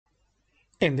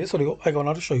In this video, I'm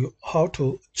gonna show you how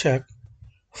to check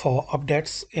for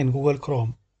updates in Google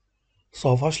Chrome.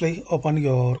 So firstly, open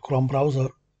your Chrome browser,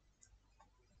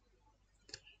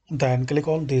 then click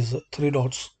on these three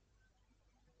dots.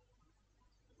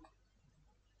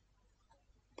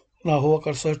 Now hover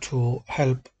cursor to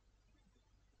help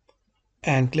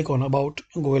and click on about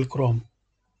Google Chrome.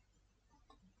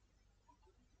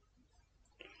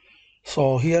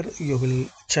 So here you will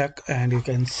check and you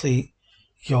can see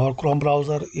your Chrome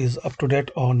browser is up to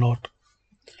date or not.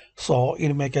 So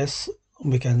in my case,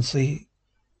 we can see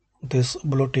this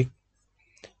blue tick.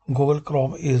 Google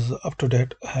Chrome is up to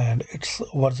date and its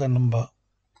version number.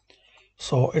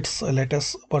 So it's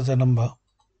latest version number.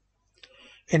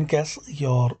 In case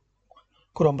your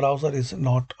Chrome browser is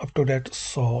not up to date,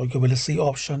 so you will see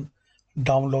option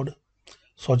download.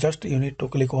 So just you need to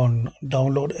click on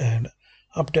download and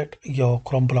update your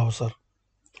Chrome browser.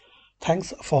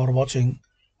 Thanks for watching.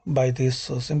 By this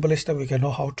simple step, we can know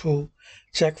how to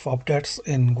check for updates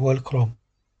in Google Chrome.